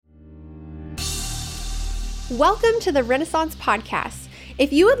Welcome to the Renaissance Podcast.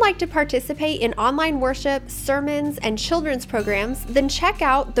 If you would like to participate in online worship, sermons, and children's programs, then check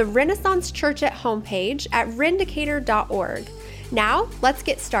out the Renaissance Church at homepage at rendicator.org. Now, let's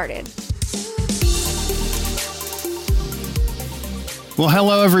get started. Well,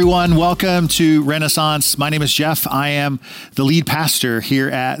 hello, everyone. Welcome to Renaissance. My name is Jeff. I am the lead pastor here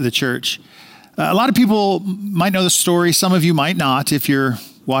at the church. A lot of people might know the story. Some of you might not if you're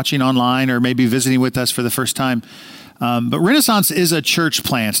watching online or maybe visiting with us for the first time. But Renaissance is a church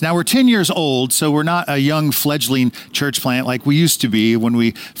plant. Now, we're 10 years old, so we're not a young fledgling church plant like we used to be when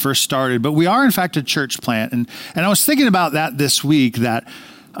we first started. But we are, in fact, a church plant. And I was thinking about that this week, that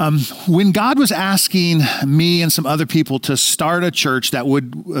when God was asking me and some other people to start a church that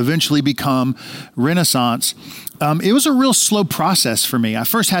would eventually become Renaissance, it was a real slow process for me. I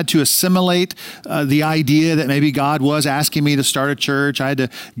first had to assimilate the idea that maybe God was asking me to start a church. I had to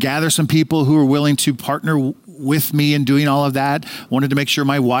gather some people who were willing to partner with me in doing all of that. Wanted to make sure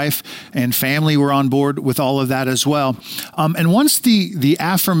my wife and family were on board with all of that as well. And once the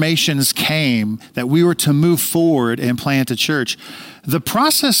affirmations came that we were to move forward and plant a church, the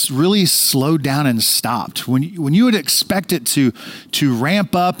process really slowed down and stopped. When you would expect it to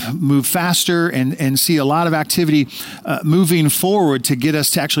ramp up, move faster, and see a lot of activity moving forward to get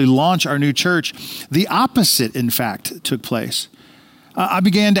us to actually launch our new church, the opposite, in fact, took place. I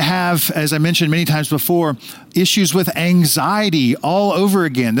began to have, as I mentioned many times before, issues with anxiety all over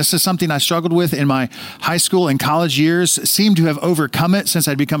again. This is something I struggled with in my high school and college years, seemed to have overcome it since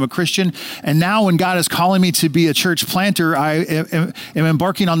I'd become a Christian. And now when God is calling me to be a church planter, I am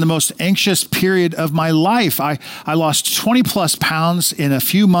embarking on the most anxious period of my life. I lost 20 plus pounds in a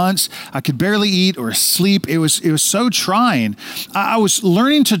few months. I could barely eat or sleep. It was so trying. I was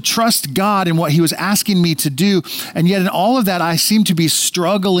learning to trust God in what he was asking me to do. And yet in all of that, I seemed to be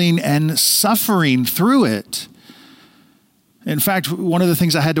struggling and suffering through it. In fact, one of the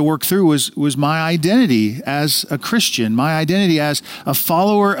things I had to work through was my identity as a Christian, my identity as a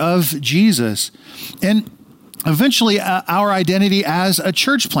follower of Jesus. And eventually, our identity as a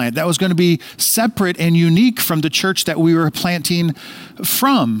church plant that was going to be separate and unique from the church that we were planting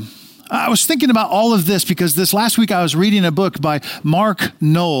from. I was thinking about all of this because this last week I was reading a book by Mark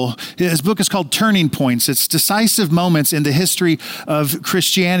Noll. His book is called Turning Points. It's decisive moments in the history of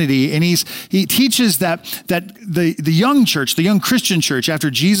Christianity. And he teaches that the young church, the young Christian church, after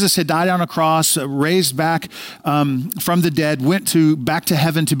Jesus had died on a cross, raised back from the dead, went back to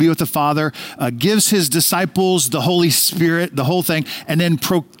heaven to be with the Father, gives his disciples the Holy Spirit, the whole thing, and then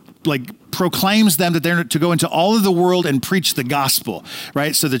proclaims them that they're to go into all of the world and preach the gospel,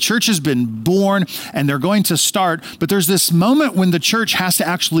 right? So the church has been born and they're going to start, but there's this moment when the church has to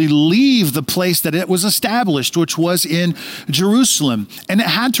actually leave the place that it was established, which was in Jerusalem. And it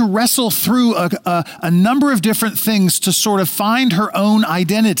had to wrestle through a number of different things to sort of find her own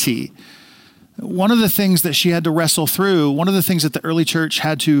identity. One of the things that she had to wrestle through, one of the things that the early church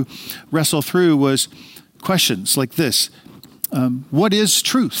had to wrestle through was questions like this. What is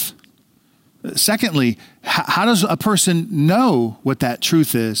truth? Secondly, how does a person know what that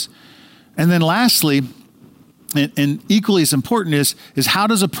truth is? And then lastly, and equally as important is how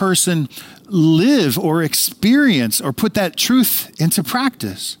does a person live or experience or put that truth into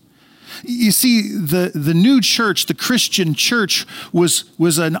practice? You see, the new church, the Christian church,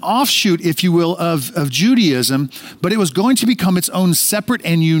 was an offshoot, if you will, of Judaism, but it was going to become its own separate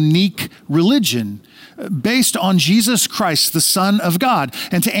and unique religion based on Jesus Christ, the Son of God.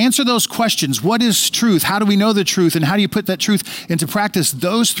 And to answer those questions, what is truth? How do we know the truth? And how do you put that truth into practice?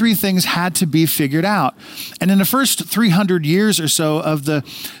 Those three things had to be figured out. And in the first 300 years or so of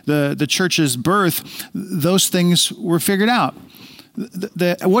the church's birth, those things were figured out.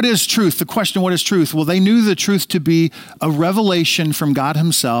 What is truth? The question, what is truth? Well, they knew the truth to be a revelation from God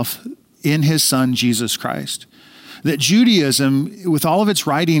himself in his Son, Jesus Christ. That Judaism, with all of its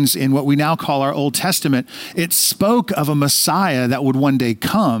writings in what we now call our Old Testament, it spoke of a Messiah that would one day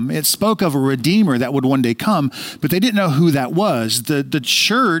come. It spoke of a Redeemer that would one day come, but they didn't know who that was. The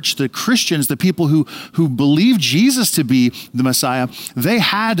church, the Christians, the people who believed Jesus to be the Messiah, they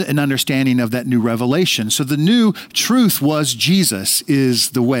had an understanding of that new revelation. So the new truth was Jesus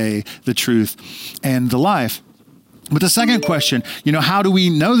is the way, the truth, and the life. But the second question, how do we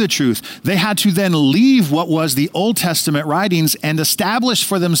know the truth? They had to then leave what was the Old Testament writings and establish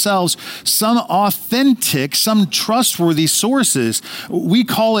for themselves some authentic, some trustworthy sources. We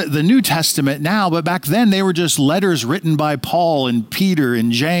call it the New Testament now, but back then they were just letters written by Paul and Peter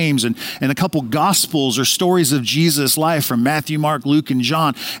and James and a couple Gospels or stories of Jesus' life from Matthew, Mark, Luke, and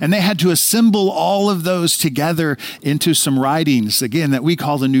John. And they had to assemble all of those together into some writings, again, that we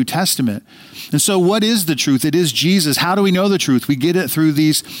call the New Testament. And so what is the truth? It is Jesus. How do we know the truth? We get it through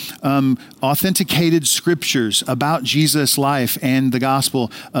these authenticated scriptures about Jesus' life and the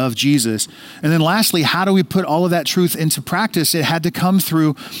gospel of Jesus. And then lastly, how do we put all of that truth into practice? It had to come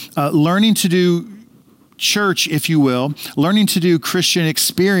through learning to do church, if you will, learning to do Christian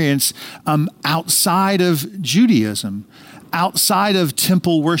experience outside of Judaism, outside of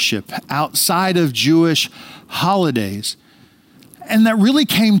temple worship, outside of Jewish holidays. And that really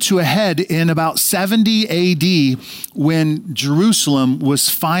came to a head in about 70 AD when Jerusalem was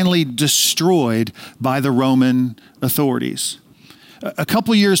finally destroyed by the Roman authorities. A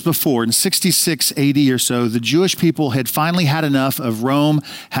couple years before, in 66 AD or so, the Jewish people had finally had enough of Rome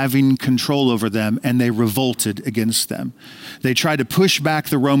having control over them, and they revolted against them. They tried to push back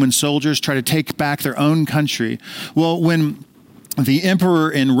the Roman soldiers, try to take back their own country. Well, when the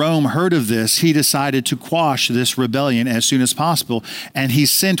emperor in Rome heard of this, he decided to quash this rebellion as soon as possible. And he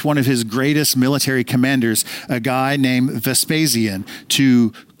sent one of his greatest military commanders, a guy named Vespasian,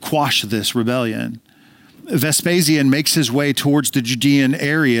 to quash this rebellion. Vespasian makes his way towards the Judean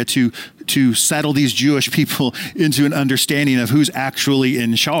area to settle these Jewish people into an understanding of who's actually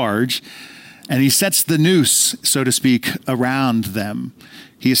in charge. And he sets the noose, so to speak, around them.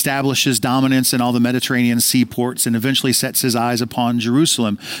 He establishes dominance in all the Mediterranean seaports and eventually sets his eyes upon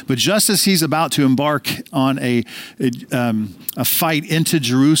Jerusalem. But just as he's about to embark on a fight into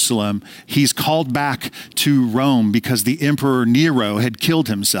Jerusalem, he's called back to Rome because the Emperor Nero had killed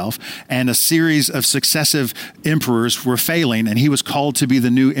himself, and a series of successive emperors were failing, and he was called to be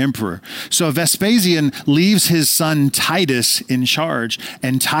the new emperor. So Vespasian leaves his son Titus in charge,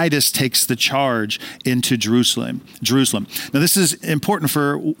 and Titus takes the charge into Jerusalem. Now, this is important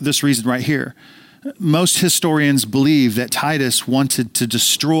for this reason right here. Most historians believe that Titus wanted to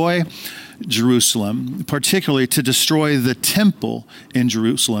destroy Jerusalem, particularly to destroy the temple in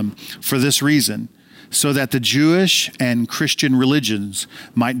Jerusalem for this reason, so that the Jewish and Christian religions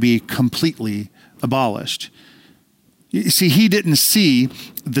might be completely abolished. You see, he didn't see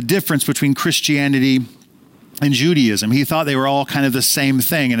the difference between Christianity and Judaism. He thought they were all kind of the same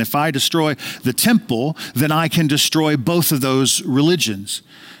thing. And if I destroy the temple, then I can destroy both of those religions.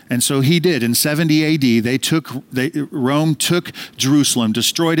 And so he did. In 70 AD, Rome took Jerusalem,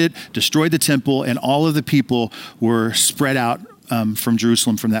 destroyed it, destroyed the temple, and all of the people were spread out from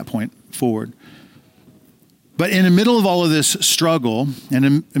Jerusalem from that point forward. But in the middle of all of this struggle, and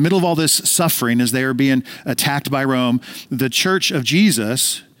in the middle of all this suffering as they are being attacked by Rome, the Church of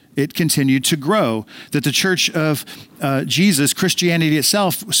Jesus, it continued to grow. That the Church of Jesus, Christianity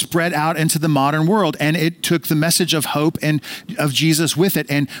itself, spread out into the modern world, and it took the message of hope and of Jesus with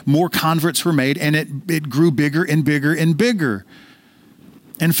it, and more converts were made, and it grew bigger and bigger and bigger.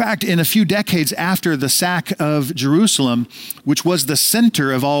 In fact, in a few decades after the sack of Jerusalem, which was the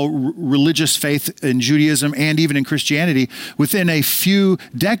center of all religious faith in Judaism and even in Christianity, within a few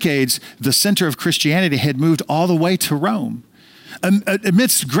decades, the center of Christianity had moved all the way to Rome.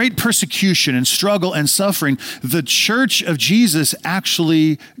 Amidst great persecution and struggle and suffering, the Church of Jesus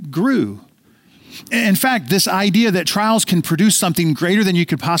actually grew. In fact, this idea that trials can produce something greater than you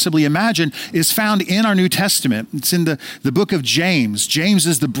could possibly imagine is found in our New Testament. It's in the book of James. James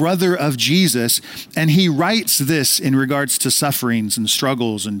is the brother of Jesus, and he writes this in regards to sufferings and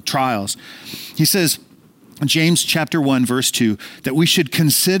struggles and trials. He says, James chapter 1, verse 2, that we should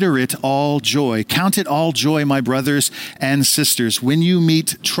consider it all joy. Count it all joy, my brothers and sisters, when you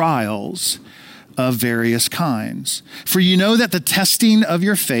meet trials of various kinds. For you know that the testing of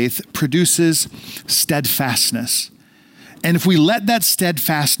your faith produces steadfastness. And if we let that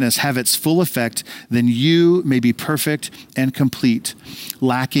steadfastness have its full effect, then you may be perfect and complete,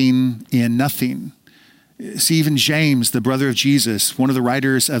 lacking in nothing. See, even James, the brother of Jesus, one of the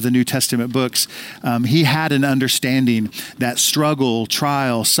writers of the New Testament books, he had an understanding that struggle,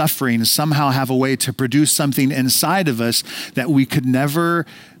 trial, suffering somehow have a way to produce something inside of us that we could never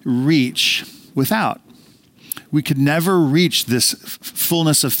reach without. We could never reach this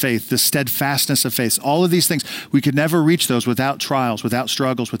fullness of faith, this steadfastness of faith. All of these things, we could never reach those without trials, without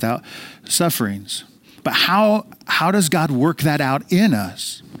struggles, without sufferings. But how does God work that out in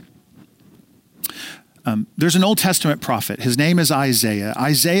us? There's an Old Testament prophet. His name is Isaiah.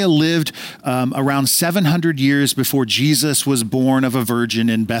 Isaiah lived around 700 years before Jesus was born of a virgin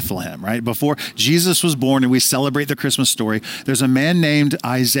in Bethlehem, right? Before Jesus was born, and we celebrate the Christmas story, there's a man named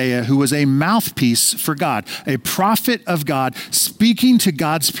Isaiah who was a mouthpiece for God, a prophet of God, speaking to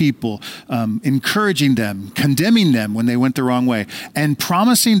God's people, encouraging them, condemning them when they went the wrong way, and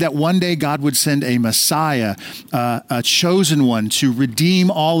promising that one day God would send a Messiah, a chosen one, to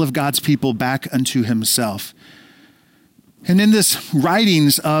redeem all of God's people back unto himself. And in this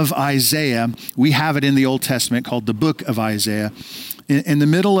writings of Isaiah, we have it in the Old Testament called the book of Isaiah. In the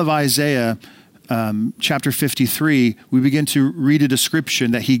middle of Isaiah, chapter 53, we begin to read a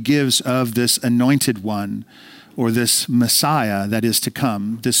description that he gives of this anointed one, or this Messiah that is to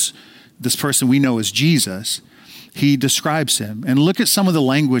come, this person we know as Jesus. He describes him. And look at some of the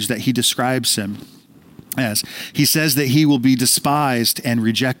language that he describes him as. He says that he will be despised and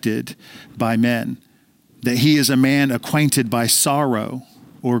rejected by men, that he is a man acquainted by sorrow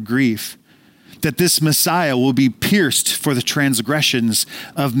or grief, that this Messiah will be pierced for the transgressions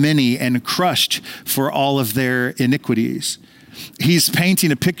of many and crushed for all of their iniquities. He's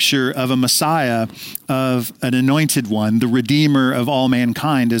painting a picture of a Messiah, of an anointed one, the Redeemer of all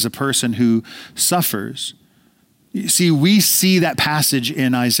mankind, as a person who suffers. You see, we see that passage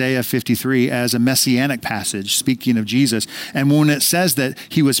in Isaiah 53 as a messianic passage, speaking of Jesus. And when it says that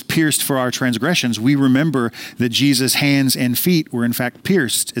he was pierced for our transgressions, we remember that Jesus' hands and feet were in fact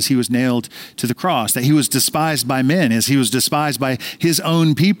pierced as he was nailed to the cross, that he was despised by men as he was despised by his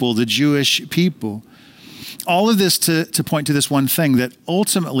own people, the Jewish people. All of this to point to this one thing, that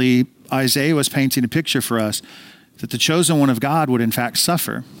ultimately Isaiah was painting a picture for us that the chosen one of God would in fact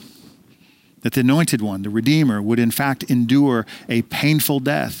suffer, that the anointed one, the Redeemer, would in fact endure a painful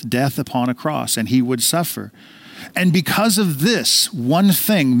death upon a cross, and he would suffer. And because of this one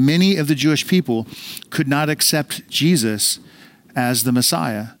thing, many of the Jewish people could not accept Jesus as the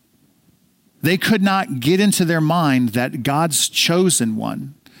Messiah. They could not get into their mind that God's chosen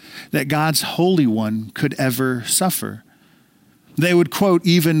one, that God's holy one could ever suffer. They would quote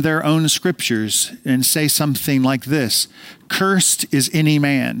even their own scriptures and say something like this: "Cursed is any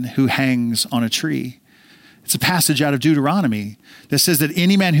man who hangs on a tree." It's a passage out of Deuteronomy that says that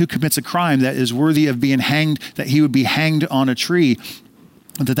any man who commits a crime that is worthy of being hanged, that he would be hanged on a tree,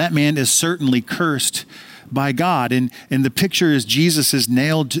 that man is certainly cursed by God. And the picture is Jesus is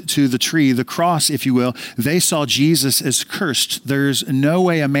nailed to the tree, the cross, if you will. They saw Jesus as cursed. There's no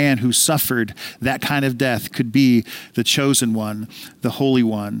way a man who suffered that kind of death could be the chosen one, the Holy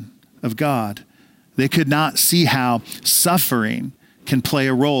One of God. They could not see how suffering can play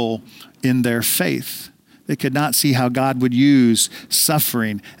a role in their faith. They could not see how God would use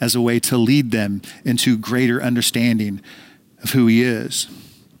suffering as a way to lead them into greater understanding of who he is.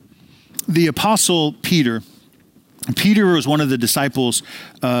 The Apostle Peter was one of the disciples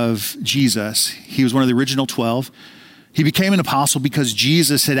of Jesus. He was one of the original 12. He became an apostle because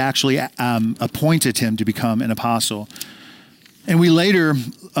Jesus had actually appointed him to become an apostle. And we later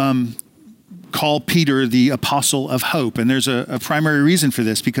call Peter the apostle of hope. And there's a primary reason for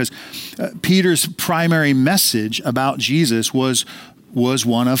this, because Peter's primary message about Jesus was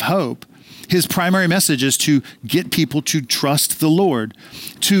one of hope. His primary message is to get people to trust the Lord,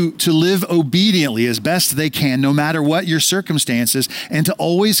 to live obediently as best they can, no matter what your circumstances, and to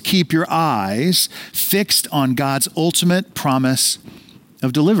always keep your eyes fixed on God's ultimate promise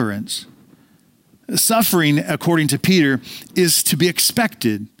of deliverance. Suffering, according to Peter, is to be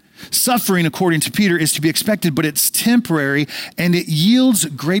expected. Suffering, according to Peter, is to be expected, but it's temporary, and it yields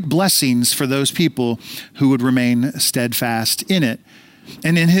great blessings for those people who would remain steadfast in it.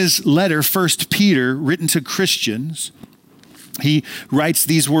 And in his letter, 1 Peter, written to Christians, he writes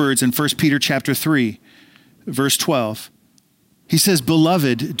these words in 1 Peter chapter 3, verse 12. He says,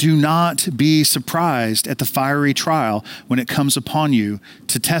 "Beloved, do not be surprised at the fiery trial when it comes upon you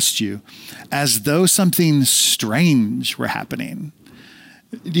to test you, as though something strange were happening."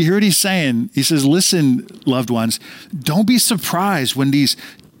 Do you hear what he's saying? He says, listen, loved ones, don't be surprised when these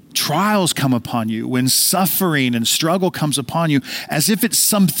trials come upon you, when suffering and struggle comes upon you, as if it's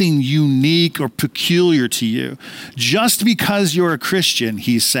something unique or peculiar to you. Just because you're a Christian,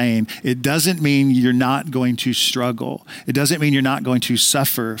 he's saying, it doesn't mean you're not going to struggle. It doesn't mean you're not going to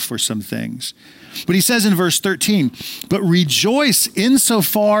suffer for some things. But he says in verse 13, "But rejoice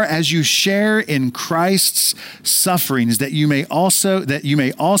insofar as you share in Christ's sufferings, that you may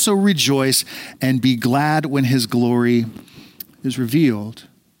also rejoice and be glad when his glory is revealed."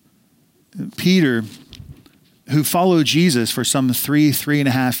 Peter, who followed Jesus for some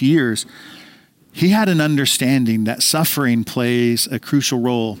 3.5 years, he had an understanding that suffering plays a crucial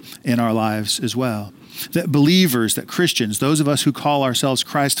role in our lives as well. That believers, that Christians, those of us who call ourselves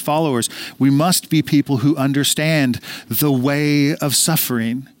Christ followers, we must be people who understand the way of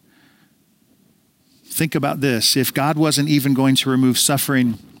suffering. Think about this. If God wasn't even going to remove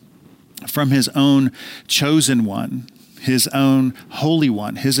suffering from his own chosen one, his own holy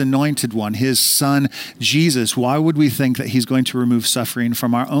one, his anointed one, his son, Jesus, why would we think that he's going to remove suffering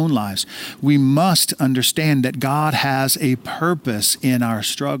from our own lives? We must understand that God has a purpose in our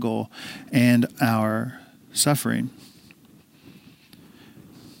struggle and our suffering.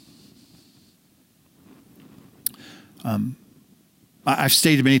 I've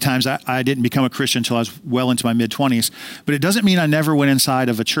stated many times I didn't become a Christian until I was well into my mid-20s, but it doesn't mean I never went inside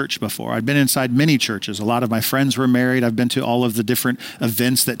of a church before. I've been inside many churches. A lot of my friends were married. I've been to all of the different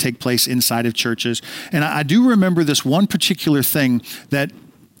events that take place inside of churches. And I do remember this one particular thing that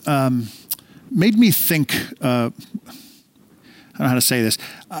made me think, I don't know how to say this.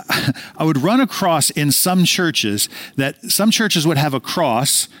 I would run across in some churches that some churches would have a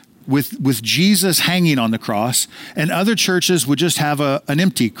cross with Jesus hanging on the cross, and other churches would just have an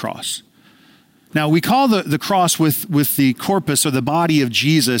empty cross. Now, we call the cross with the corpus or the body of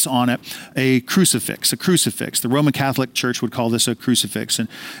Jesus on it a crucifix. The Roman Catholic Church would call this a crucifix.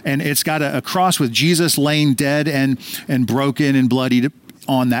 And it's got a cross with Jesus laying dead and broken and bloodied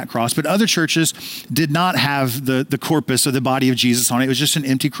on that cross. But other churches did not have the corpus or the body of Jesus on it. It was just an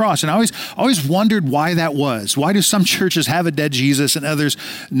empty cross. And I always wondered why that was. Why do some churches have a dead Jesus and others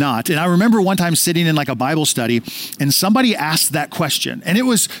not? And I remember one time sitting in like a Bible study and somebody asked that question. And it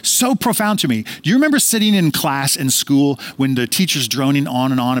was so profound to me. Do you remember sitting in class in school when the teacher's droning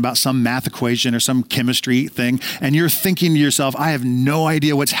on and on about some math equation or some chemistry thing, and you're thinking to yourself, I have no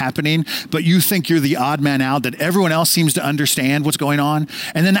idea what's happening, but you think you're the odd man out, that everyone else seems to understand what's going on?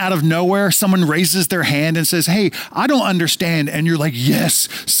 And then out of nowhere, someone raises their hand and says, hey, I don't understand. And you're like, yes,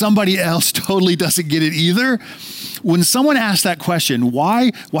 somebody else totally doesn't get it either. When someone asks that question,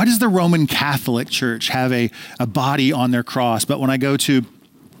 why does the Roman Catholic Church have a body on their cross? But when I go to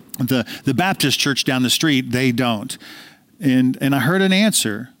the Baptist church down the street, they don't. And I heard an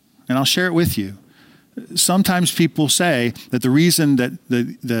answer, and I'll share it with you. Sometimes people say that the reason that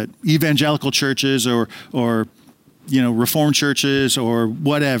the evangelical churches or Reformed churches or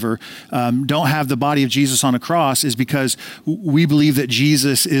whatever don't have the body of Jesus on a cross is because we believe that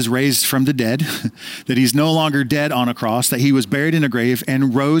Jesus is raised from the dead, that he's no longer dead on a cross, that he was buried in a grave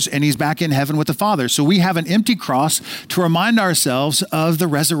and rose and he's back in heaven with the Father. So we have an empty cross to remind ourselves of the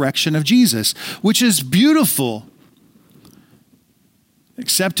resurrection of Jesus, which is beautiful.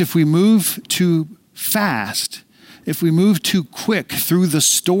 Except if we move too fast, if we move too quick through the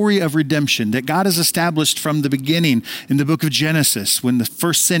story of redemption that God has established from the beginning in the book of Genesis, when the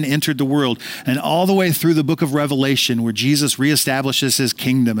first sin entered the world, and all the way through the book of Revelation, where Jesus reestablishes his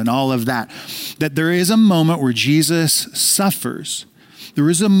kingdom and all of that there is a moment where Jesus suffers. There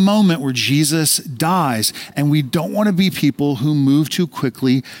is a moment where Jesus dies, and we don't want to be people who move too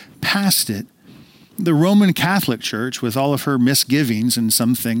quickly past it. The Roman Catholic Church, with all of her misgivings and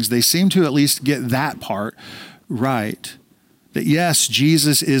some things, they seem to at least get that part right. That yes,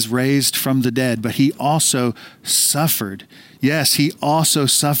 Jesus is raised from the dead, but he also suffered. Yes, he also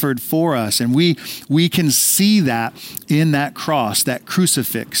suffered for us. And we can see that in that cross, that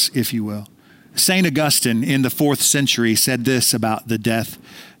crucifix, if you will. St. Augustine in the 4th century said this about the death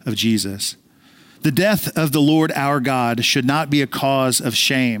of Jesus. The death of the Lord our God should not be a cause of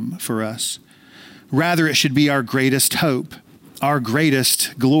shame for us. Rather, it should be our greatest hope, our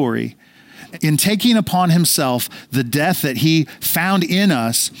greatest glory. In taking upon himself the death that he found in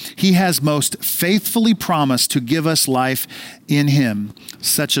us, he has most faithfully promised to give us life in him,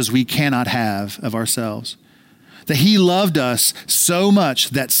 such as we cannot have of ourselves. That he loved us so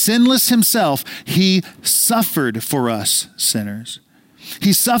much that sinless himself, he suffered for us sinners.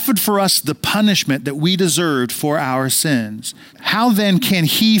 He suffered for us the punishment that we deserved for our sins. How then can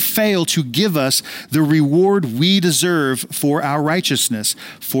he fail to give us the reward we deserve for our righteousness?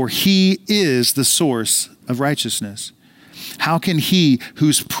 For he is the source of righteousness. How can he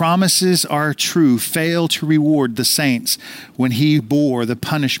whose promises are true fail to reward the saints when he bore the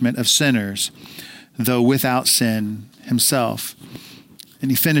punishment of sinners, though without sin himself?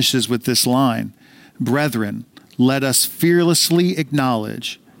 And he finishes with this line, brethren, let us fearlessly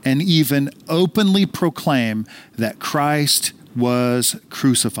acknowledge and even openly proclaim that Christ was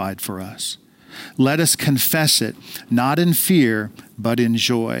crucified for us. Let us confess it, not in fear, but in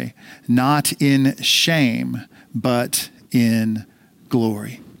joy, not in shame, but in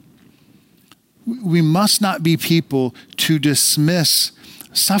glory. We must not be people to dismiss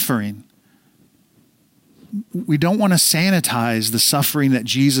suffering. We don't want to sanitize the suffering that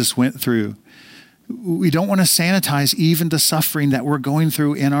Jesus went through. We don't want to sanitize even the suffering that we're going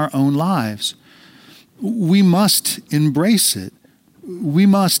through in our own lives. We must embrace it. We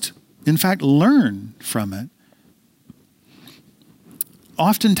must, in fact, learn from it.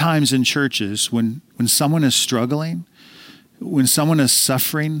 Oftentimes in churches, when someone is struggling, when someone is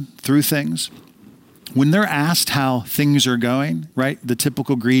suffering through things, when they're asked how things are going, right? The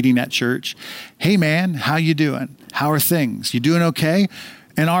typical greeting at church, "Hey man, how you doing? How are things? You doing okay?"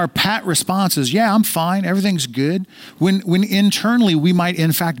 And our pat response is, "Yeah, I'm fine. Everything's good." When internally we might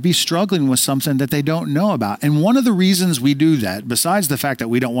in fact be struggling with something that they don't know about. And one of the reasons we do that, besides the fact that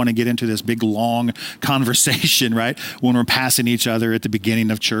we don't want to get into this big long conversation, right? When we're passing each other at the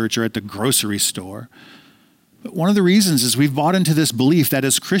beginning of church or at the grocery store. But one of the reasons is we've bought into this belief that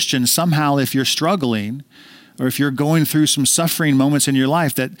as Christians, somehow if you're struggling or if you're going through some suffering moments in your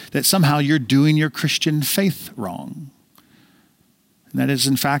life, that somehow you're doing your Christian faith wrong. And that is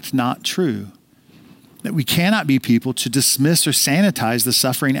in fact not true. That we cannot be people to dismiss or sanitize the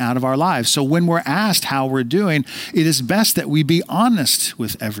suffering out of our lives. So when we're asked how we're doing, it is best that we be honest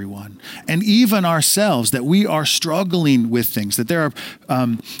with everyone and even ourselves, that we are struggling with things, that there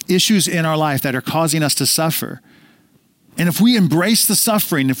are issues in our life that are causing us to suffer. And if we embrace the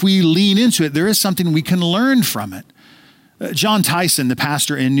suffering, if we lean into it, there is something we can learn from it. John Tyson, the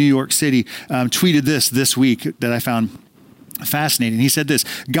pastor in New York City, tweeted this week that I found fascinating. He said this: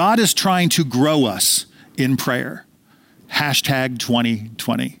 "God is trying to grow us in prayer.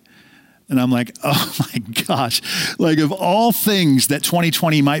 #2020. And I'm like, oh my gosh, like of all things that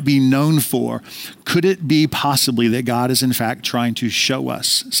 2020 might be known for, could it be possibly that God is in fact trying to show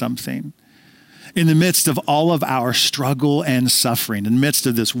us something? In the midst of all of our struggle and suffering, in the midst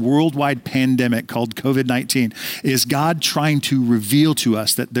of this worldwide pandemic called COVID-19, is God trying to reveal to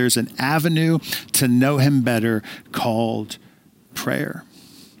us that there's an avenue to know him better called prayer.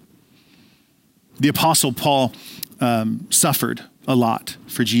 The Apostle Paul suffered a lot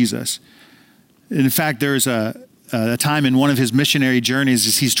for Jesus. In fact, there's a time in one of his missionary journeys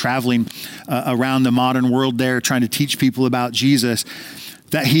as he's traveling around the modern world there, trying to teach people about Jesus,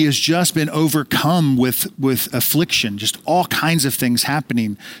 that he has just been overcome with affliction, just all kinds of things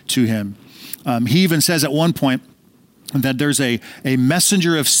happening to him. He even says at one point that there's a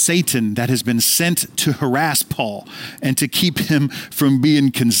messenger of Satan that has been sent to harass Paul and to keep him from being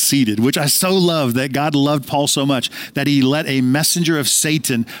conceited, which I so love that God loved Paul so much that he let a messenger of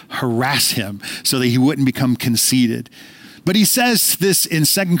Satan harass him so that he wouldn't become conceited. But he says this in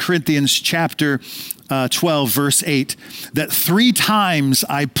 2 Corinthians chapter 12, verse 8, that 3 times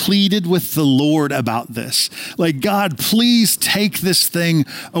I pleaded with the Lord about this. Like, God, please take this thing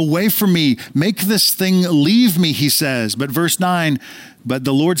away from me. Make this thing leave me, he says. But verse 9, but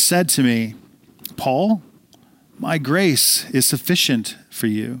the Lord said to me, Paul, my grace is sufficient for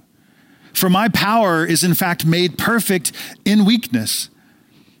you. For my power is in fact made perfect in weakness.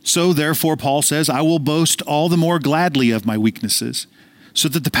 So therefore, Paul says, I will boast all the more gladly of my weaknesses, so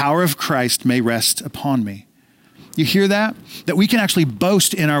that the power of Christ may rest upon me. You hear that? That we can actually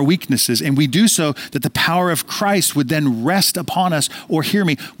boast in our weaknesses, and we do so that the power of Christ would then rest upon us, or hear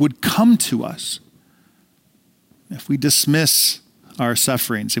me, would come to us. If we dismiss our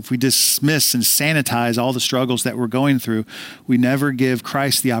sufferings, if we dismiss and sanitize all the struggles that we're going through, we never give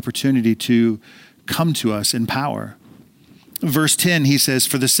Christ the opportunity to come to us in power. Verse 10, he says,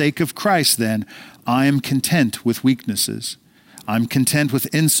 for the sake of Christ, then, I am content with weaknesses. I'm content with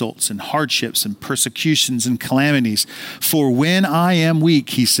insults and hardships and persecutions and calamities. For when I am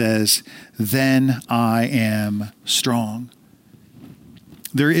weak, he says, then I am strong.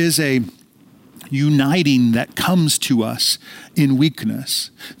 There is a uniting that comes to us in weakness.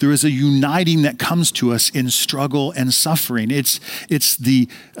 There is a uniting that comes to us in struggle and suffering. It's the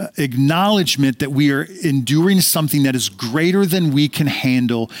acknowledgement that we are enduring something that is greater than we can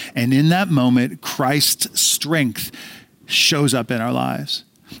handle. And in that moment, Christ's strength shows up in our lives.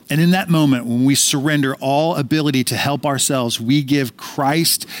 And in that moment, when we surrender all ability to help ourselves, we give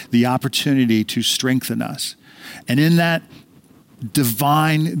Christ the opportunity to strengthen us. And in that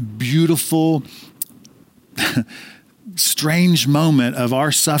divine, beautiful, strange moment of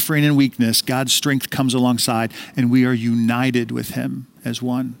our suffering and weakness, God's strength comes alongside and we are united with him as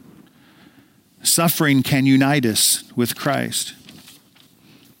one. Suffering can unite us with Christ.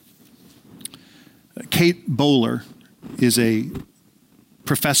 Kate Bowler is a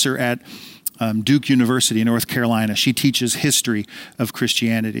professor at Duke University in North Carolina. She teaches history of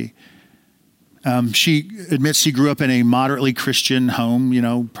Christianity. She admits she grew up in a moderately Christian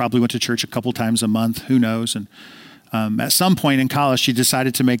home, probably went to church a couple times a month, who knows. And At some point in college, she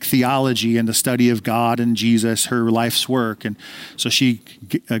decided to make theology and the study of God and Jesus her life's work. And so she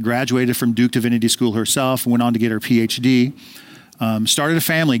graduated from Duke Divinity School herself and went on to get her PhD, started a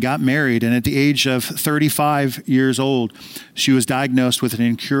family, got married, and at the age of 35 years old, she was diagnosed with an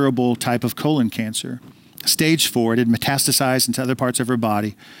incurable type of colon cancer. Stage 4, it had metastasized into other parts of her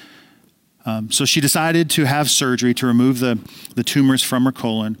body. So she decided to have surgery to remove the tumors from her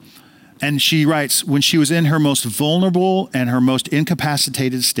colon. And she writes, when she was in her most vulnerable and her most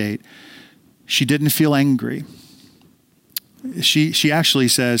incapacitated state, she didn't feel angry. She actually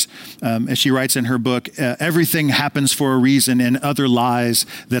says, as she writes in her book, everything happens for a reason and other lies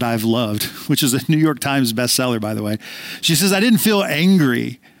that I've loved, which is a New York Times bestseller, by the way. She says, I didn't feel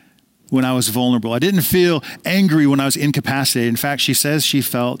angry when I was vulnerable. I didn't feel angry when I was incapacitated. In fact, she says she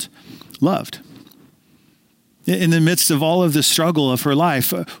felt loved. In the midst of all of the struggle of her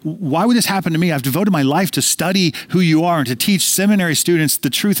life, why would this happen to me? I've devoted my life to study who you are and to teach seminary students the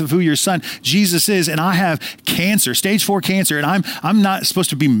truth of who your son Jesus is. And I have cancer, stage 4 cancer, and I'm not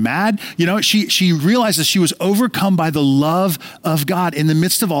supposed to be mad. You know, she realizes she was overcome by the love of God in the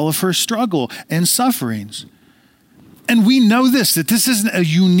midst of all of her struggle and sufferings. And we know that this isn't a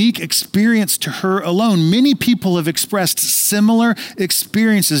unique experience to her alone. Many people have expressed similar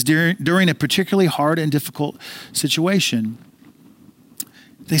experiences during a particularly hard and difficult situation.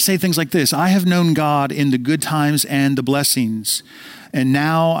 They say things like this: I have known God in the good times and the blessings, and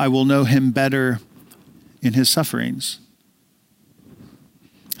now I will know him better in his sufferings.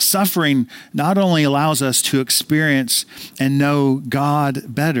 Suffering not only allows us to experience and know God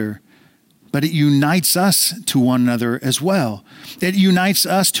better, but it unites us to one another as well. It unites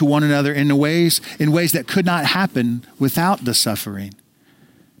us to one another in ways that could not happen without the suffering.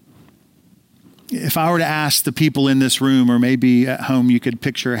 If I were to ask the people in this room, or maybe at home you could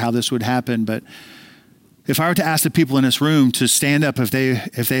picture how this would happen, but if I were to ask the people in this room to stand up if they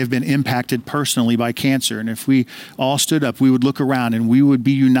have been impacted personally by cancer, and if we all stood up, we would look around and we would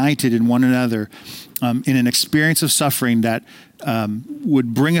be united in one another in an experience of suffering that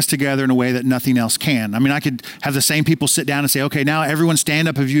would bring us together in a way that nothing else can. I mean, I could have the same people sit down and say, okay, now everyone stand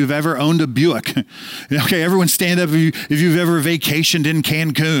up if you've ever owned a Buick. Okay, everyone stand up if you've ever vacationed in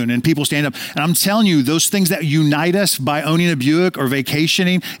Cancun, and people stand up. And I'm telling you, those things that unite us by owning a Buick or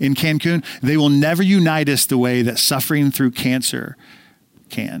vacationing in Cancun, they will never unite us the way that suffering through cancer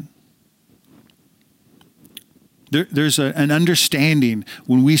can. There's an understanding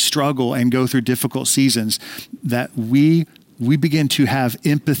when we struggle and go through difficult seasons that we begin to have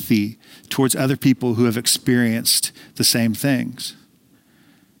empathy towards other people who have experienced the same things.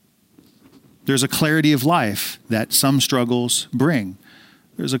 There's a clarity of life that some struggles bring.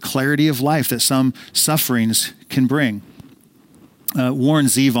 There's a clarity of life that some sufferings can bring. Warren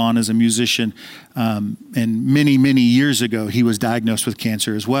Zevon is a musician, and many, many years ago, he was diagnosed with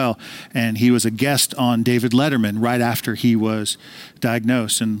cancer as well. And he was a guest on David Letterman right after he was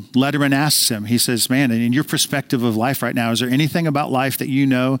diagnosed. And Letterman asks him, he says, man, in your perspective of life right now, is there anything about life that you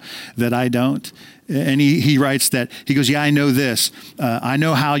know that I don't? And he writes that, he goes, yeah, I know this. I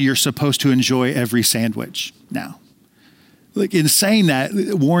know how you're supposed to enjoy every sandwich now. Like, in saying that,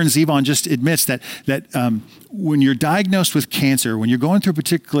 Warren Zevon just admits that when you're diagnosed with cancer, when you're going through a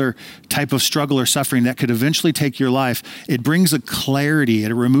particular type of struggle or suffering that could eventually take your life, it brings a clarity.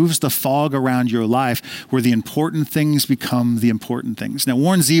 It removes the fog around your life where the important things become the important things. Now,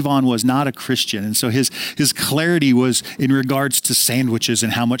 Warren Zevon was not a Christian, and so his clarity was in regards to sandwiches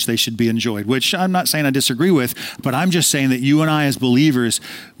and how much they should be enjoyed, which I'm not saying I disagree with, but I'm just saying that you and I as believers,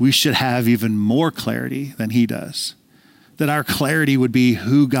 we should have even more clarity than he does. That our clarity would be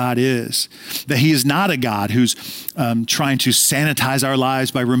who God is, that he is not a God who's trying to sanitize our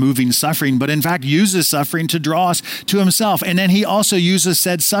lives by removing suffering, but in fact uses suffering to draw us to himself. And then he also uses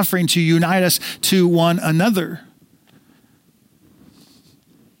said suffering to unite us to one another.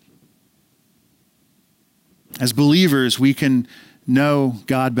 As believers, we can know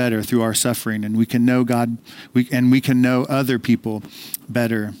God better through our suffering, and we can know God, we can know other people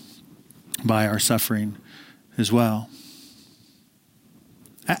better by our suffering as well.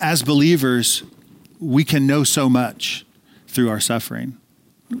 As believers, we can know so much through our suffering.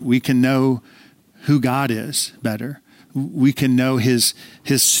 We can know who God is better. We can know his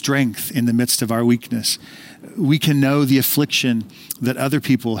strength in the midst of our weakness. We can know the affliction that other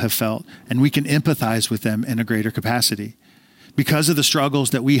people have felt, and we can empathize with them in a greater capacity. Because of the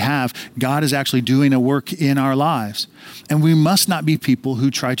struggles that we have, God is actually doing a work in our lives. And we must not be people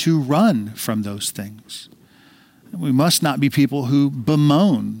who try to run from those things. We must not be people who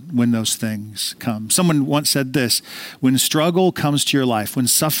bemoan when those things come. Someone once said this: when struggle comes to your life, when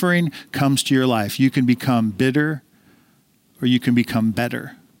suffering comes to your life, you can become bitter or you can become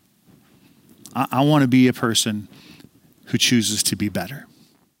better. I want to be a person who chooses to be better.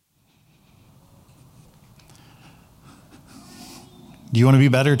 Do you want to be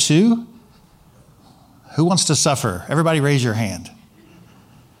better too? Who wants to suffer? Everybody raise your hand.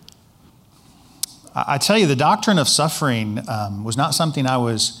 I tell you, the doctrine of suffering was not something I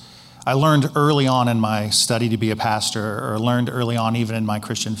learned early on in my study to be a pastor, or learned early on even in my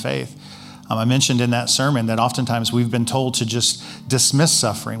Christian faith. I mentioned in that sermon that oftentimes we've been told to just dismiss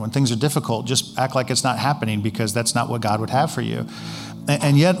suffering. When things are difficult, just act like it's not happening, because that's not what God would have for you.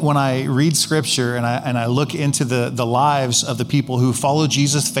 And yet when I read scripture and I look into the lives of the people who follow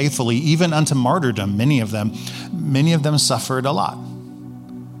Jesus faithfully, even unto martyrdom, many of them suffered a lot.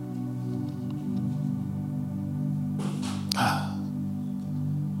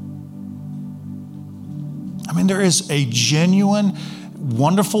 I mean, there is a genuine,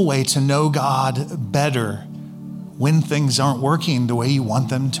 wonderful way to know God better when things aren't working the way you want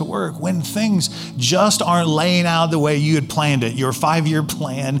them to work, when things just aren't laying out the way you had planned it. Your 5-year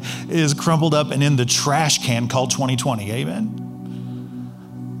plan is crumbled up and in the trash can called 2020, amen?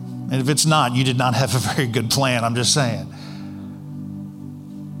 And if it's not, you did not have a very good plan, I'm just saying.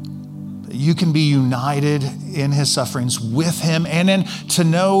 You can be united in his sufferings with him, and then to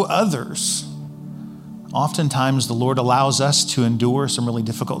know others. Oftentimes, the Lord allows us to endure some really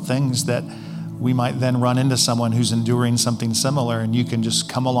difficult things that we might then run into someone who's enduring something similar, and you can just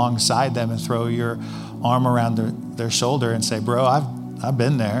come alongside them and throw your arm around their shoulder and say, bro, I've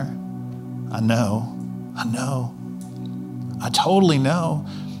been there. I know. I totally know.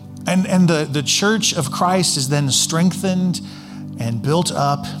 And the church of Christ is then strengthened and built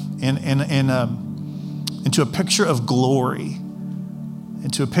up into a picture of glory,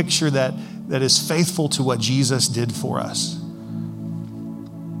 into a picture that is faithful to what Jesus did for us.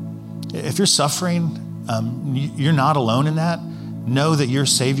 If you're suffering, you're not alone in that. Know that your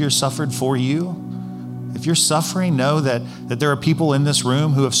Savior suffered for you. If you're suffering, know that there are people in this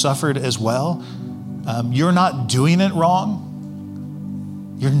room who have suffered as well. You're not doing it wrong.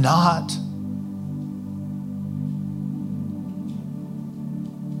 You're not.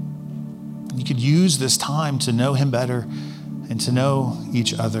 You could use this time to know him better and to know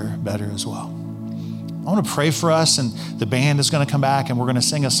each other better as well. I want to pray for us, and the band is going to come back and we're going to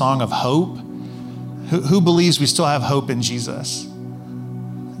sing a song of hope. Who believes we still have hope in Jesus?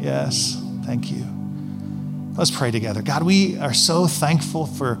 Yes, thank you. Let's pray together. God, we are so thankful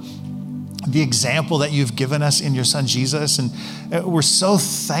for the example that you've given us in your son, Jesus. And we're so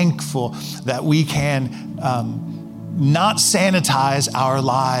thankful that we can not sanitize our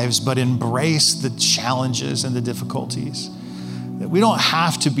lives, but embrace the challenges and the difficulties. That we don't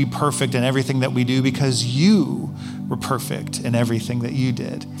have to be perfect in everything that we do, because you were perfect in everything that you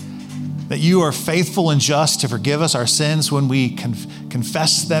did. That you are faithful and just to forgive us our sins when we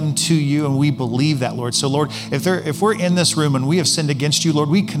confess them to you, and we believe that, Lord. So, Lord, if we're in this room and we have sinned against you, Lord,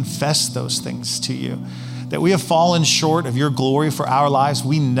 we confess those things to you. That we have fallen short of your glory for our lives.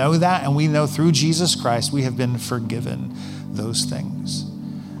 We know that, and we know through Jesus Christ we have been forgiven those things.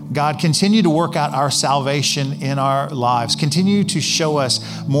 God, continue to work out our salvation in our lives. Continue to show us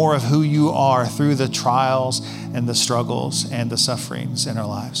more of who you are through the trials and the struggles and the sufferings in our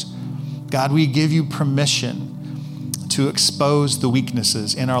lives. God, we give you permission to expose the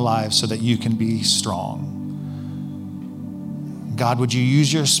weaknesses in our lives so that you can be strong. God, would you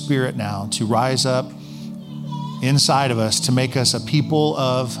use your Spirit now to rise up inside of us to make us a people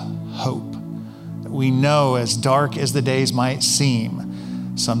of hope? We know, as dark as the days might seem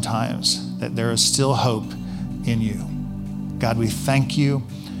sometimes, that there is still hope in you. God, we thank you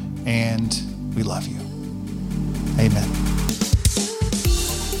and we love you. Amen.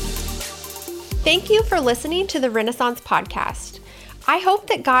 Thank you for listening to the Renaissance Podcast. I hope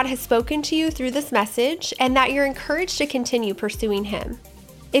that God has spoken to you through this message and that you're encouraged to continue pursuing Him.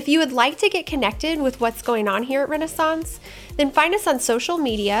 If you would like to get connected with what's going on here at Renaissance, then find us on social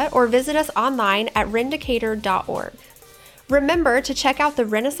media or visit us online at rendicator.org. Remember to check out the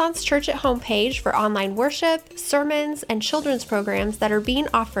Renaissance Church at Home page for online worship, sermons, and children's programs that are being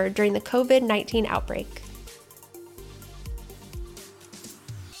offered during the COVID-19 outbreak.